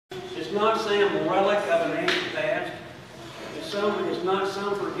It's not some relic of an ancient past. It's not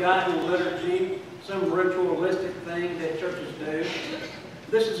some forgotten liturgy, some ritualistic thing that churches do.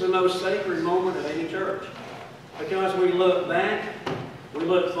 This is the most sacred moment of any church. Because we look back, we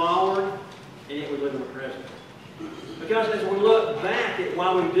look forward, and yet we live in the present. Because as we look back at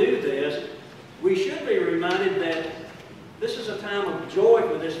why we do this, we should be reminded that this is a time of joy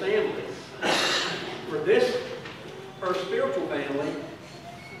for this family. For this, her spiritual family,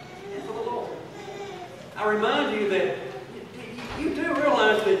 and for the Lord. I remind you that you do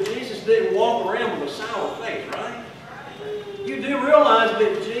realize that Jesus didn't walk around with a sour face, right? You do realize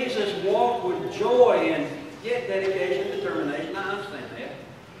that Jesus walked with joy and yet dedication, determination. I understand that.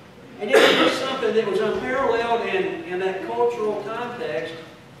 And yet it was something that was unparalleled in that cultural context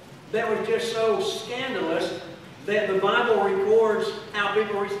that was just so scandalous that the Bible records how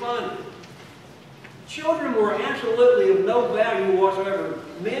people responded. Children were absolutely of no value whatsoever.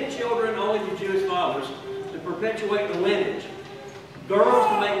 Men, children, only to Jewish fathers to perpetuate the lineage. Girls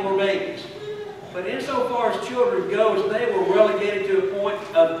to make more babies. But insofar as children goes, they were relegated to a point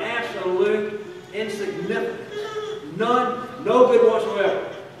of absolute insignificance. No good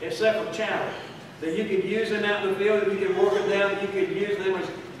whatsoever, except for chattel. That you could use them out in the field, that you could work them down, that you could use them as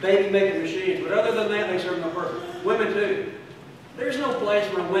baby-making machines. But other than that, they serve no purpose. Women too. There's no place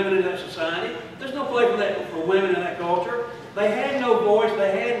for women in that society. There's no place for women in that culture. They had no voice.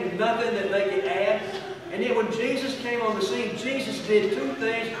 They had nothing that they could add. And yet when Jesus came on the scene, Jesus did two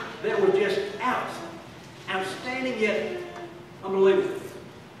things that were just outstanding yet unbelievable.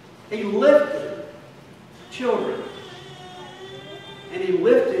 He lifted children. And he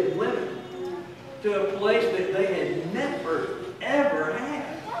lifted women to a place that they had never, ever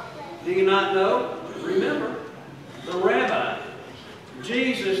had. Do you not know? Remember, the rabbi,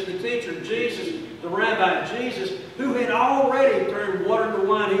 Jesus, the teacher, Jesus, the rabbi, Jesus, who had already turned water into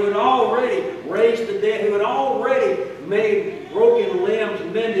wine, who had already raised the dead, who had already made broken limbs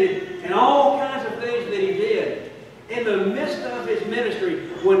mended, and all kinds of things that he did. In the midst of his ministry,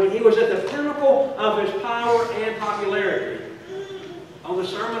 when he was at the pinnacle of his power and popularity, on the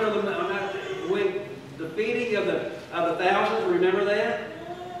Sermon on the Mount, when the feeding of the thousands, remember that?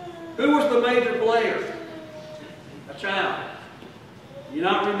 Who was the major player? A child. You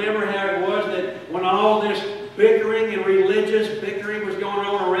not remember how it was that when all this bickering and religious bickering was going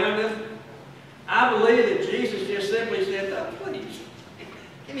on around him? I believe that Jesus just simply said, oh, please,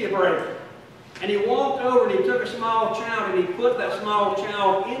 give me a break. And he walked over and he took a small child and he put that small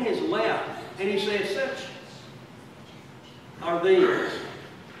child in his lap. And he said, such are these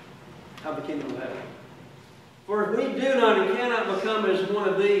of the kingdom of heaven. For if we do not and cannot become as one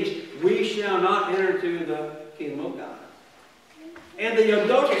of these, we shall not enter into the kingdom of God. And the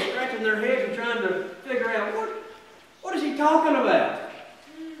adults are scratching their heads and trying to figure out, what is he talking about?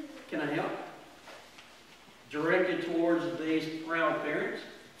 Can I help? Directed towards these proud parents.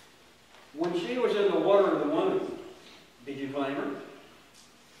 When she was in the water of the womb, did you claim her?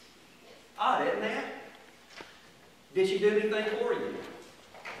 Odd, isn't that? Did she do anything for you?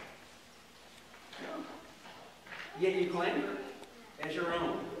 No. Yet you claim her as your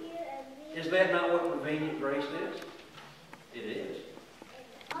own. Is that not what prevenient grace is? It is.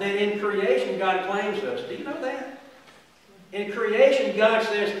 Then in creation, God claims us. Do you know that? In creation, God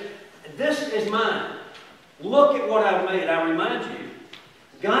says, this is mine. Look at what I've made. I remind you,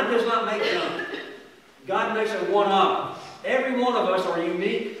 God does not make junk. God makes a one-off. Every one of us are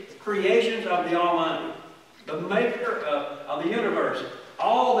unique creations of the Almighty, the maker of the universe,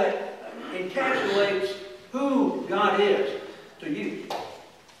 all that encapsulates who God is to you.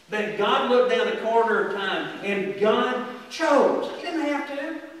 That God looked down the corridor of time and God chose. He didn't have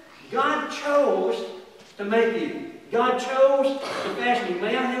to. God chose to make you. God chose to fashion you.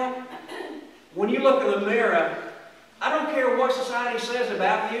 May I help? When you look in the mirror, I don't care what society says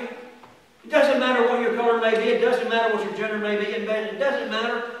about you. It doesn't matter what your color may be. It doesn't matter what your gender may be. It doesn't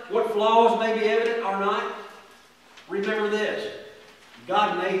matter what flaws may be evident or not. Remember this.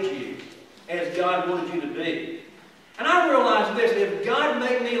 God made you as God wanted you to be. And I realize this, if God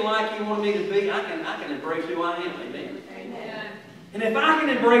made me like He wanted me to be, I can embrace who I am. Amen? Amen. And if I can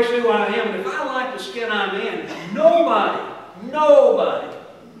embrace who I am, and if I like the skin I'm in, nobody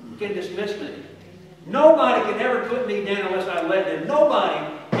can dismiss me. Nobody can ever put me down unless I let them.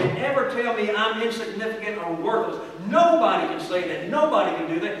 Nobody can ever tell me I'm insignificant or worthless. Nobody can say that. Nobody can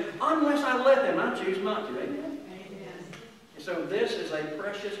do that unless I let them. I choose not to. Amen? Amen. So this is a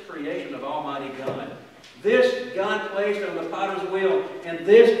precious creation of Almighty God. This God placed on the potter's wheel, and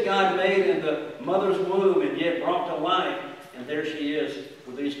this God made in the mother's womb and yet brought to life. And there she is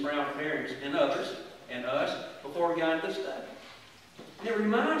with these proud parents and others and us before God this day. And it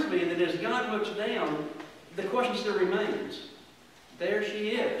reminds me that as God looks down, the question still remains. There she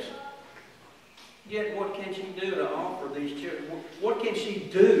is. Yet what can she do to offer these children? What can she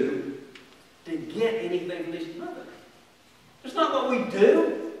do to get anything from these mothers? It's not what we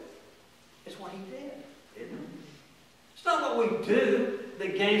do. It's what he did, isn't it? It's not what we do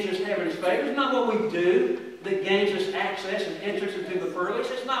that gains us heaven's favor. It's not what we do that gains us access and entrance into the pearlies.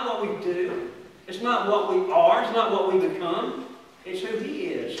 It's not what we do. It's not what we are. It's not what we become. It's who he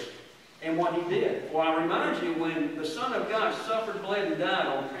is and what he did. Well, I remind you, when the Son of God suffered, bled, and died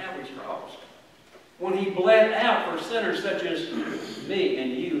on Calvary's cross, when he bled out for sinners such as me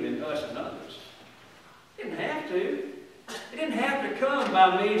and you and us and others, he didn't have to. It didn't have to come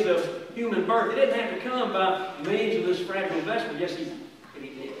by means of human birth. It didn't have to come by means of this fragile vessel. Yes, he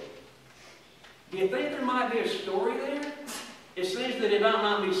did. Do you think there might be a story there? It seems that it ought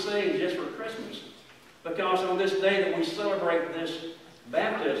not be saved just for Christmas. Because on this day that we celebrate this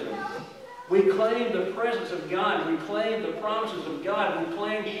baptism, we claim the presence of God. We claim the promises of God. We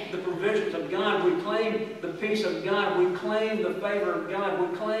claim the provisions of God. We claim the peace of God. We claim the favor of God.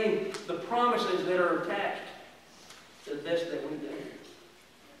 We claim the promises that are attached to this that we do.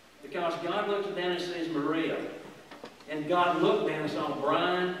 Because God looks down and sees Maria. And God looked down and saw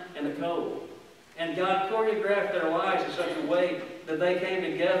Brian and Nicole. And God choreographed their lives in such a way that they came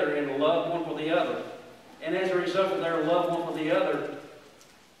together and loved one for the other. And as a result of their love one for the other,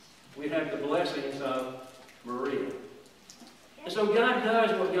 we have the blessings of Maria. And so God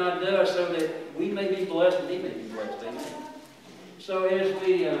does what God does so that we may be blessed and he may be blessed. Amen. So as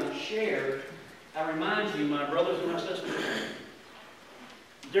we share, I remind you, my brothers and my sisters,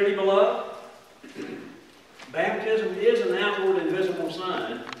 dearly beloved, baptism is an outward and visible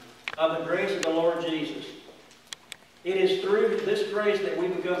sign of the grace of the Lord Jesus. It is through this grace that we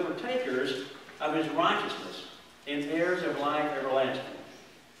become partakers of his righteousness and heirs of life everlasting.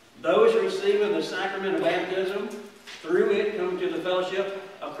 Those receiving the sacrament of baptism, through it come to the fellowship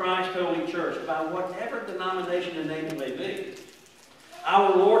of Christ's holy church, by whatever denomination and name it may be.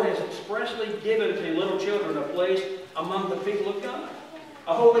 Our Lord has expressly given to little children a place among the people of God,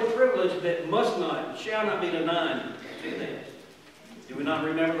 a holy privilege that must not, shall not be denied to them. Do we not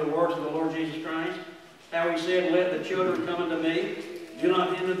remember the words of the Lord Jesus Christ? How he said, "Let the children come unto me, do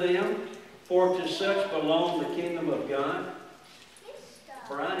not hinder them, for to such belongs the kingdom of God."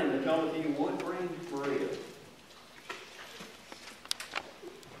 Brian and Nicole, if you would, bring Maria.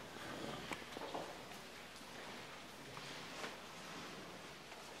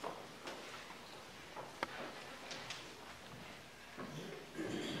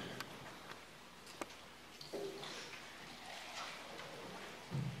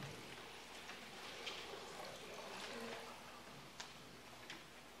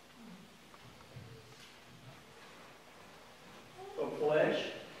 Flesh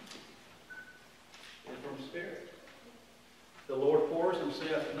and from spirit. The Lord pours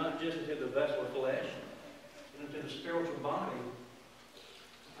himself not just into the vessel of flesh, but into the spiritual body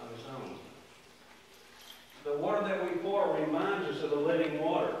of his own. The water that we pour reminds us of the living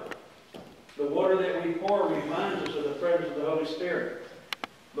water. The water that we pour reminds us of the presence of the Holy Spirit.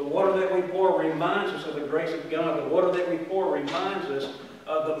 The water that we pour reminds us of the grace of God. The water that we pour reminds us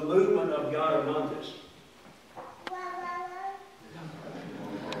of the movement of God among us.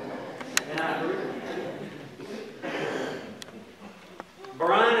 And I agree.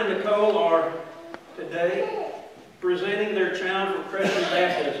 Brian and Nicole are today presenting their child for Christian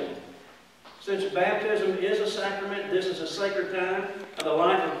baptism. Since baptism is a sacrament, this is a sacred time of the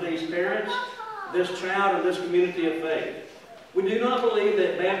life of these parents, this child, and this community of faith. We do not believe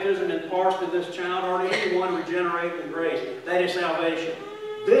that baptism imparts to this child or to anyone regenerate in grace. That is salvation.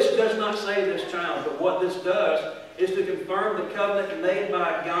 This does not save this child, but what this does is to confirm the covenant made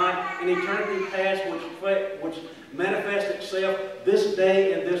by God in eternity past, which manifests itself this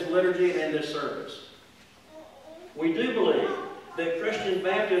day in this liturgy and in this service. We do believe that Christian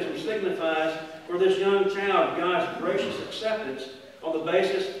baptism signifies for this young child God's gracious acceptance on the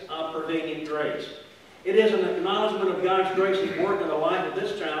basis of prevenient grace. It is an acknowledgement of God's gracious work in the life of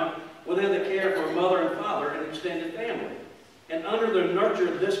this child within the care of her mother and father and extended family. And under the nurture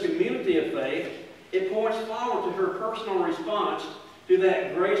of this community of faith, it points forward to her personal response to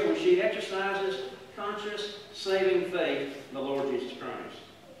that grace when she exercises conscious, saving faith in the Lord Jesus Christ.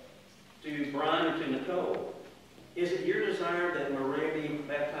 To Brian and to Nicole, is it your desire that Maria be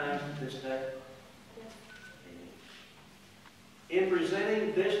baptized this day? In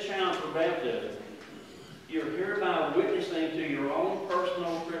presenting this child for baptism, you're hereby witnessing to your own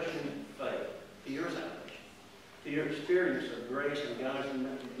personal Christian faith, to your salvation, to your experience of grace and God's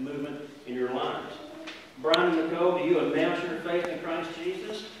movement in your lives. Brian and Nicole, do you announce your faith in Christ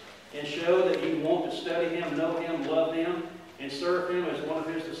Jesus and show that you want to study Him, know Him, love Him, and serve Him as one of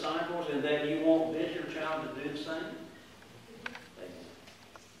His disciples, and that you want this your child to do the same?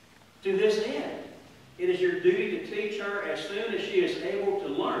 To this end, it is your duty to teach her as soon as she is able to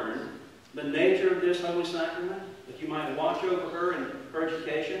learn the nature of this holy sacrament, that you might watch over her in her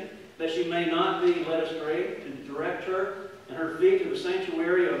education, that she may not be led astray, to direct her and her feet to the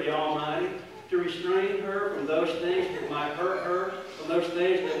sanctuary of the Almighty, to restrain her from those things that might hurt her, from those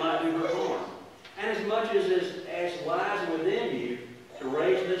things that might do her harm. And as much as lies within you, to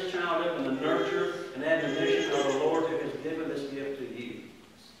raise this child up in the nurture and admonition of the Lord who has given this gift to you.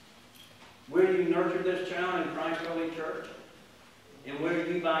 Will you nurture this child in Christ's holy church? And will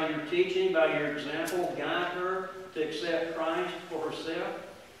you, by your teaching, by your example, guide her to accept Christ for herself,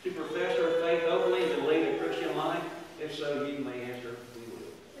 to profess her faith openly, and to lead a Christian life? If so, you may answer, we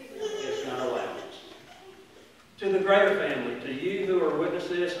will. It's not allowed. To the greater family, to you who are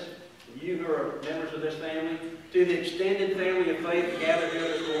witnesses, you who are members of this family, to the extended family of faith gathered here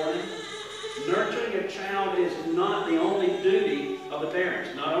this morning, nurturing a child is not the only duty of the parents,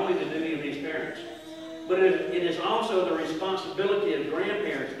 not only the duty of these parents, but it is also the responsibility of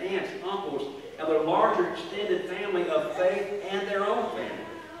grandparents, aunts, uncles, and the larger extended family of faith and their own family.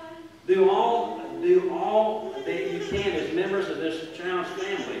 Do all that you can as members of this child's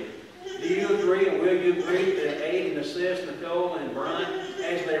family. Do you agree and will you agree to aid and assist Nicole and Brian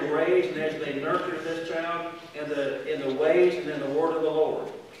as they raise and as they nurture this child in the ways and in the word of the Lord?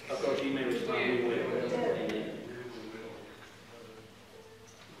 Of course, you may respond, we will. Amen.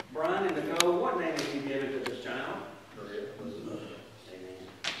 Brian and Nicole, what name have you given to this child? Amen.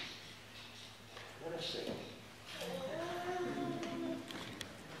 Let us see.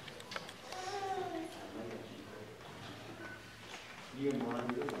 You and Brian,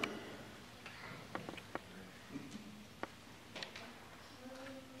 good one.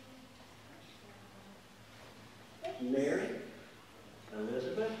 Mary,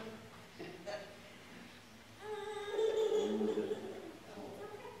 Elizabeth,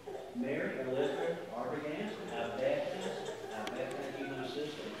 Mary, Elizabeth, Arbigan, I baptize you, my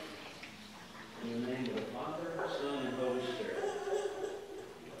sister, in the name of the Father, Son, and Holy Spirit.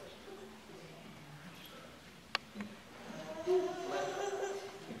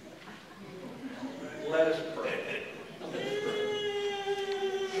 Let us pray.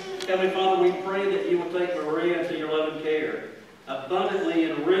 Heavenly Father, we pray that you will take Maria into your loving care. Abundantly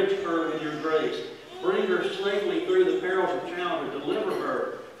enrich her with your grace. Bring her safely through the perils of childhood. Deliver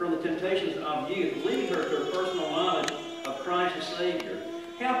her from the temptations of youth. Lead her to a personal knowledge of Christ the Savior.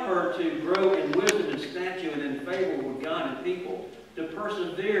 Help her to grow in wisdom and stature and in favor with God and people. To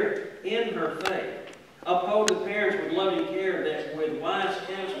persevere in her faith. Uphold the parents with loving care, that with wise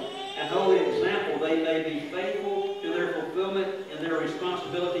counsel and holy example they may be faithful to their fulfillment and their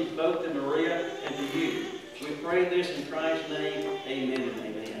responsibilities both to Maria and to you. We pray this in Christ's name. Amen and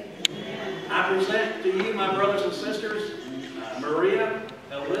amen. I present to you, my brothers and sisters, Maria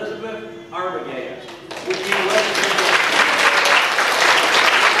Elizabeth Arbogast. Would you let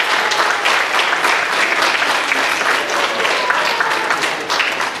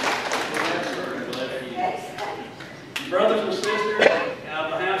brothers and sisters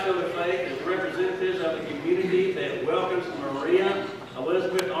of the household of faith, as representatives of the community that welcomes Maria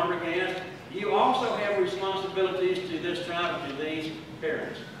Elizabeth Arbogast, you also have responsibilities to this child and to these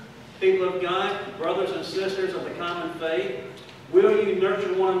parents. People of God, brothers and sisters of the common faith, will you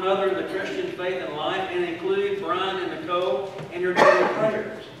nurture one another in the Christian faith and life and include Brian and Nicole in your daily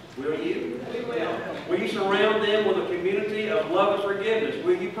prayers? Will you? We will. Will you surround them with a community of love and forgiveness?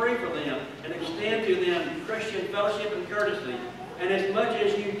 Will you pray for them and extend to them Christian fellowship and courtesy? And as much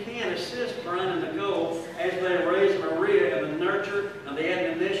as you can, assist Brian and Nicole as they raise Maria in the nurture and the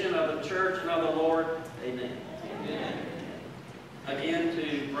admonition of the church and of the Lord. Amen. Amen. Again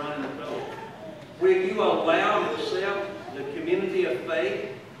to Brian and Nicole. Will you allow and accept the community of faith,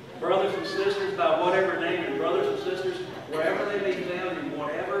 brothers and sisters, by whatever name, and brothers and sisters, wherever they may be found, in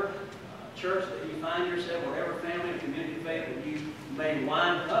whatever church that you find yourself, whatever family or community of faith that you may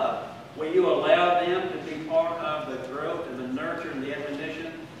wind up, will you allow them to be part of the growth and the nurture and the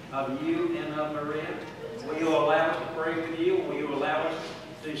admonition of you and of Maria? Will you allow us to pray with you? Will you allow us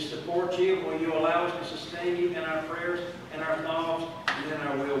to support you? Will you allow us to sustain you in our prayers and our thoughts and in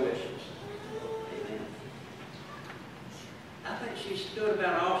our will wishes? Amen. I think she stood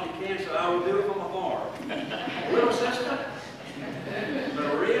about all she can, so I will do it from afar. Little sister,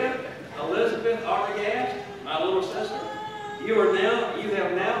 Maria Elizabeth Arbogast, my little sister, you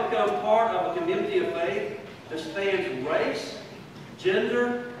have now become part of a community of faith that spans race,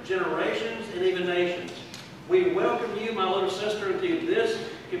 gender, generations, and even nations. We welcome you, my little sister, into this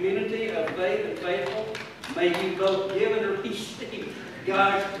community of faith and faithful. May you both give and receive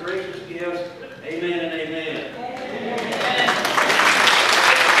God's gracious gifts. Amen and amen. Amen.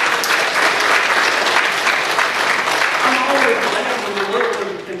 I'm always glad when the little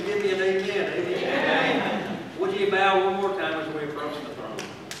ones can give me an amen. Amen. Would you bow one more time as we approach the throne?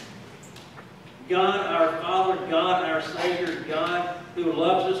 God, our Father, God, our Savior, God who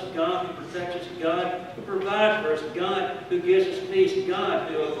loves us, God who protects us, God who provides for us, God who gives us peace, God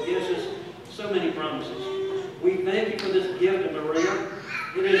who gives us so many promises. We thank you for this gift of Maria.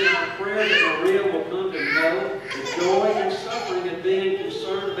 It is our prayer that Maria will come to know the joy and suffering of being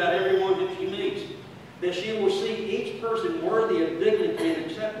concerned about everyone that she meets, that she will see each person worthy of dignity and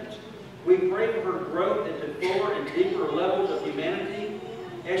acceptance. We pray for her growth into fuller and deeper levels of humanity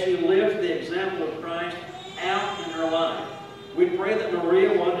as she lives the example of Christ out in her life. We pray that Maria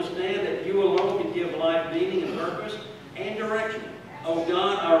will understand that you alone can give life meaning and purpose and direction. O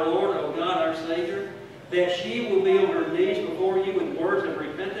God, our Lord, O God, our Savior, that she will be on her knees before you with words of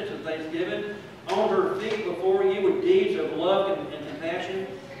repentance and thanksgiving, on her feet before you with deeds of love and compassion.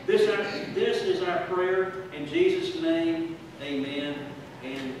 This is our prayer in Jesus' name. Amen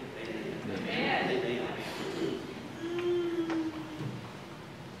and amen. Amen. Amen.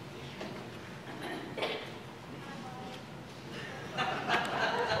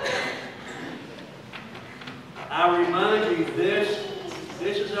 I remind you, this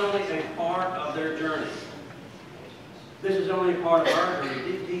is only a part of their journey. This is only a part of our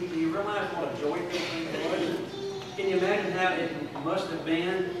journey. Do you realize what a joyful thing it was? Can you imagine how it must have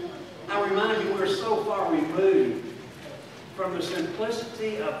been? I remind you, we're so far removed from the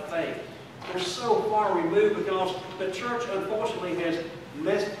simplicity of faith. We're so far removed because the church, unfortunately, has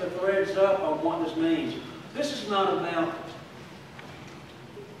messed the threads up on what this means. This is not about,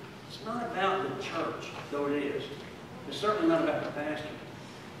 it's not about the church, though it is. It's certainly not about the pastor.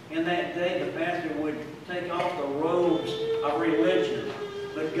 In that day, the pastor would take off the robes of religion,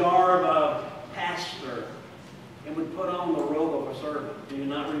 the garb of pastor, and would put on the robe of a servant. Do you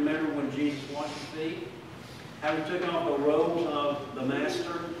not remember when Jesus washed his feet? How he took off the robes of the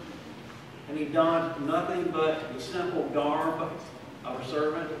master, and he donned nothing but the simple garb of a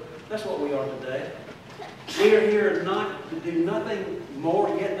servant? That's what we are today. We are here not to do nothing more,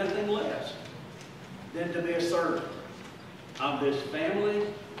 yet nothing less, than to be a servant of this family,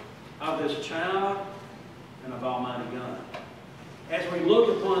 of this child, and of Almighty God. As we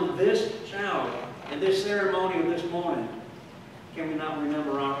look upon this child and this ceremony of this morning, can we not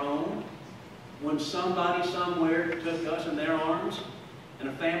remember our own? When somebody somewhere took us in their arms, and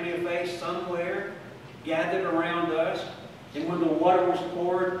a family of faith somewhere gathered around us, and when the water was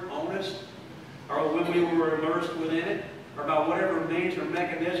poured on us, or when we were immersed within it, or by whatever means or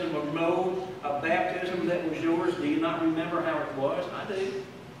mechanism or mode of baptism that was yours, do you not remember how it was? I do.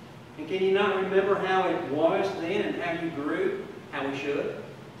 And can you not remember how it was then and how you grew, how we should?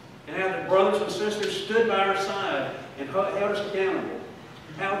 And how the brothers and sisters stood by our side and held us accountable.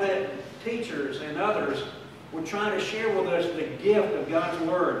 How that teachers and others were trying to share with us the gift of God's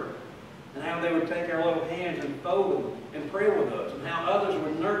Word. And how they would take our little hands and fold them and pray with us. And how others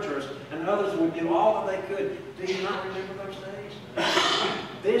would nurture us and others would do all that they could. Do you not remember those days?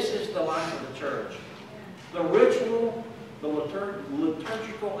 This is the life of the church. The ritual, the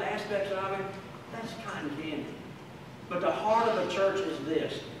liturgical aspects of it, that's cotton candy. But the heart of the church is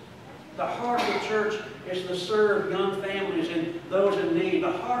this. The heart of the church is to serve young families and those in need.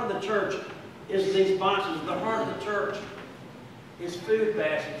 The heart of the church is these boxes. The heart of the church is food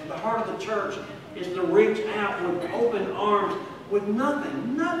baskets. The heart of the church is to reach out with open arms with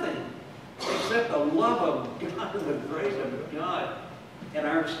nothing except the love of God and the grace of God at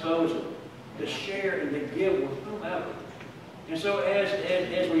our disposal to share and to give with whomever. And so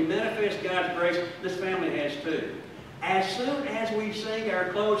as we manifest God's grace, this family has too. As soon as we sing our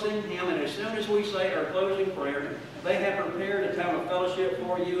closing hymn and as soon as we say our closing prayer, they have prepared a time of fellowship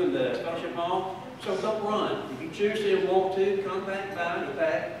for you in the fellowship hall. So don't run. If you choose to and want to, come back by the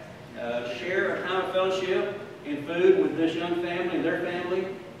back, share a time of fellowship and food with this young family and their family,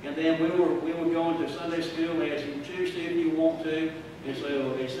 and then we will go into Sunday school as you choose to if you want to. And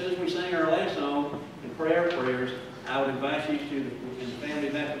so as soon as we sing our last song and pray our prayers, I would invite you to the family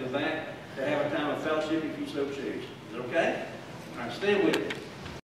back to the back to have a time of fellowship if you so choose. Is it okay? All right, stand with me.